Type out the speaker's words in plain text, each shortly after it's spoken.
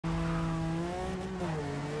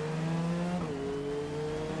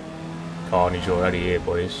carnage already here,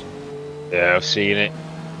 boys. Yeah, I've seen it.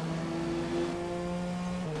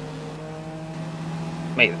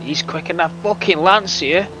 Mate, he's quicker than that fucking Lance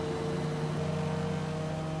here.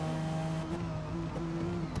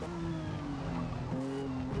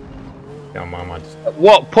 Yeah, my man. At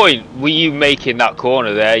what point were you making that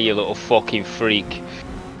corner there, you little fucking freak?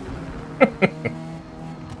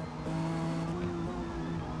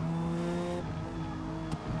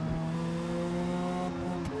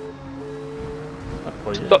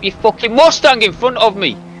 Stop your fucking Mustang in front of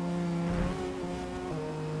me!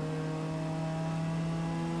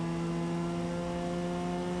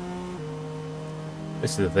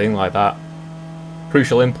 This is the thing, like that.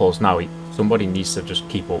 Crucial impulse now, somebody needs to just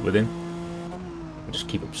keep up with him. Just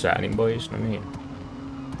keep upsetting him, boys, you know what I mean?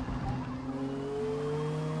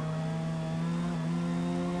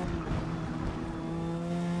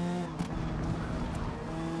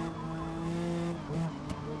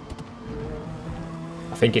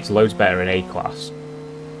 I think it's loads better in A-class.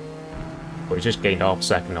 But he's just gained half a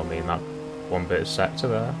second on me in that one bit of sector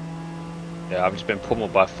there. Yeah, I've just been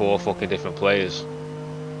pummeled by 4 fucking different players.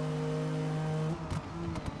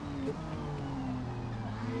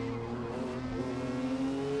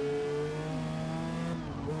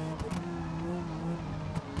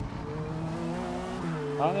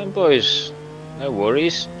 Alright then, boys. No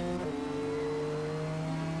worries.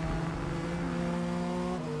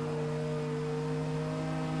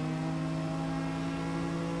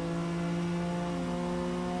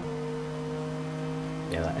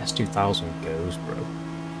 Yeah, that S2000 goes, bro.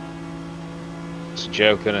 It's a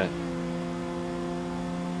joke, innit?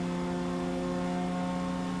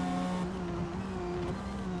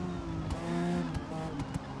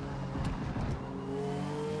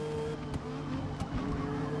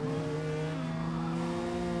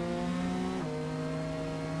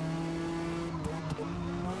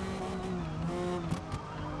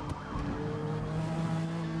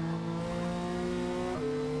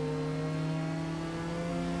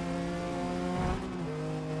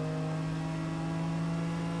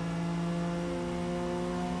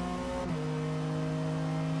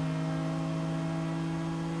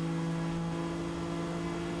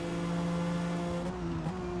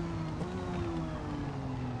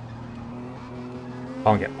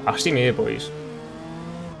 Can't get past him here, boys.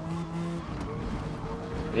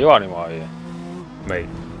 You on him, are you? Mate.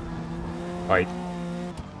 Like.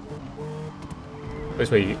 This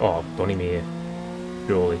way, oh, I've done him here.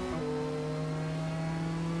 Surely.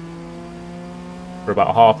 For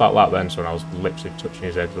about half that lap then, so when I was literally touching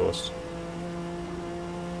his exhaust.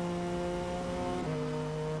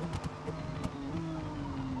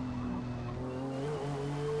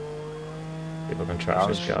 See if I can track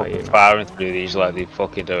this guy in. Firing through these like they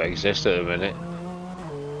fucking don't exist at the minute.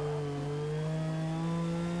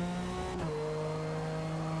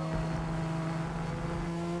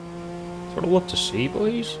 That's what I love to see,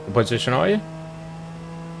 boys. What position are you?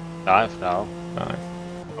 9th now. 9th.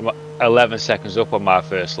 I'm 11 seconds up on my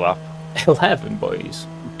first lap. 11, boys.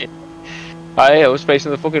 I was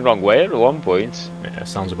facing the fucking wrong way at one point. Yeah,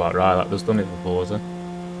 sounds about right. That was done it before, was it?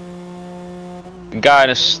 The guy in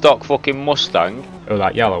a stock fucking Mustang. Oh,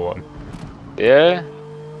 that yellow one? Yeah.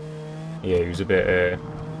 Yeah, he was a bit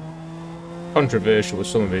controversial with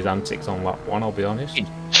some of his antics on lap 1, I'll be honest.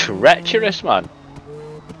 Treacherous, man.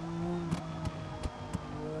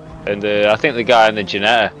 And I think the guy in the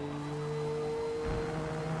Janetta.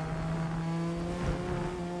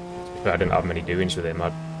 I didn't have many doings with him,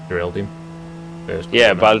 I drilled him.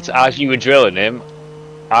 Yeah, but as you were drilling him,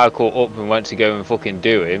 I caught up and went to go and fucking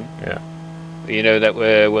do him. Yeah. You know that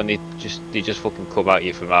when they just fucking come at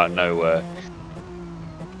you from out of nowhere.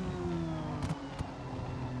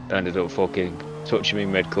 Ended up fucking touching me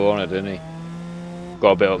mid corner, didn't he?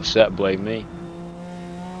 Got a bit upset, blame me.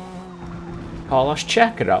 Carlos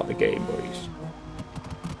Checker out the game, boys.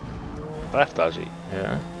 Left, has he?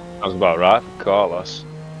 Yeah. Sounds about right for Carlos.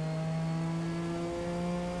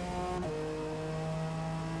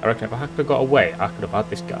 I reckon if I could have got away, I could have had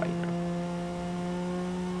this guy, you know.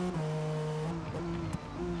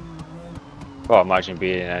 Can't imagine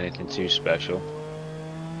being anything too special.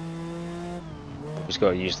 Just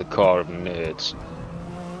got to use the car of nerds.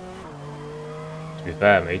 To be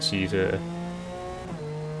fair, mate,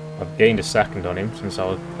 I've gained a second on him since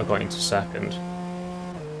I got into second.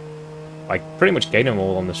 Like, pretty much gained them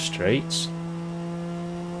all on the straights.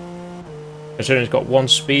 Considering it's got 1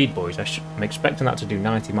 speed, boys, I'm expecting that to do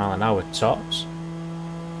 90 mile an hour tops.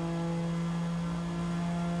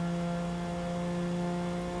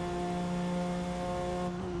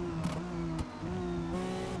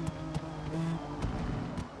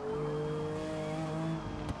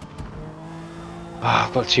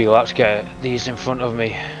 I've got 2 laps to get these in front of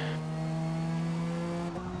me.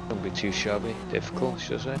 Don't be too shabby, difficult,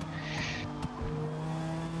 should I say.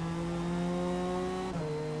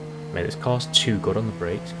 Mate, this car's too good on the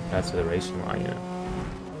brakes compared to the racing line, you know.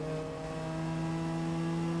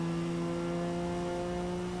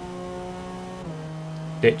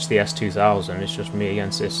 Ditch the S2000, it's just me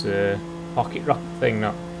against this pocket rocket thing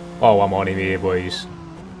now. Oh, I'm on him here, boys.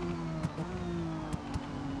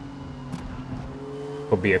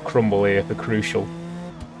 Could be a crumble here for crucial.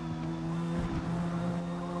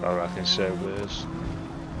 I reckon so, Liz.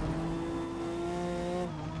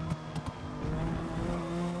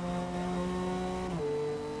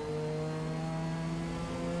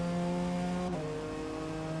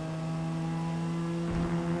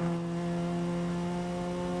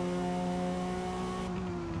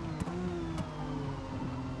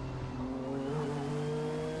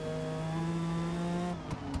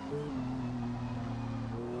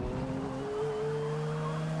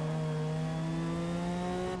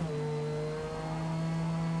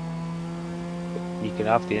 You can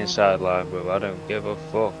have the inside line, bro. I don't give a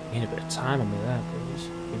fuck. Need a bit of time on me there, please.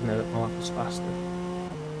 Even though my lap was faster.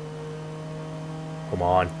 Come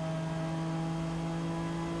on.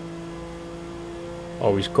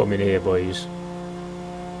 Oh, he's coming here, boys.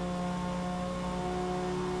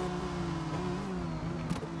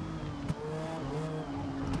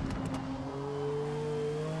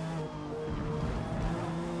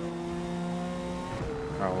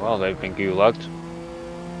 Oh well, they've been gulagged.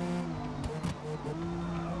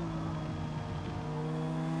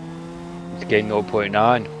 To gain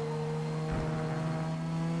 0.9.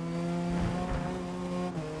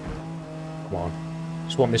 Come on.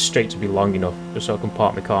 Just want this straight to be long enough, just so I can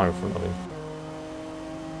park my car in front of him.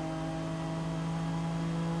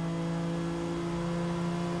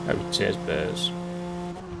 Oh, cheers, Bears.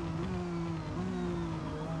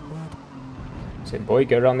 Say, boy,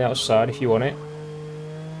 get around the outside if you want it.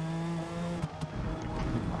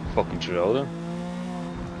 Fucking drill them.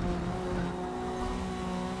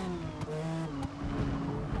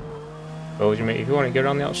 Told you, mate, if you want to get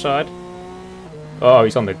around the outside. Oh,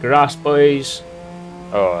 he's on the grass, boys.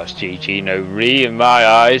 Oh, that's GG, no re in my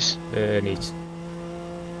eyes. Neat.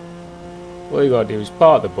 All you gotta do is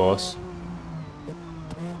park the bus.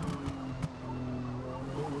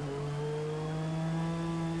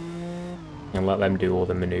 And let them do all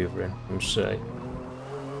the manoeuvring, I'm say.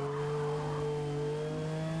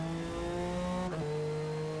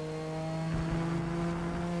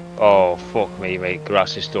 Oh, fuck me, mate.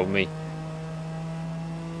 Grass has done me.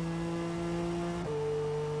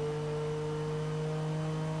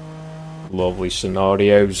 Lovely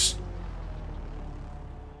scenarios.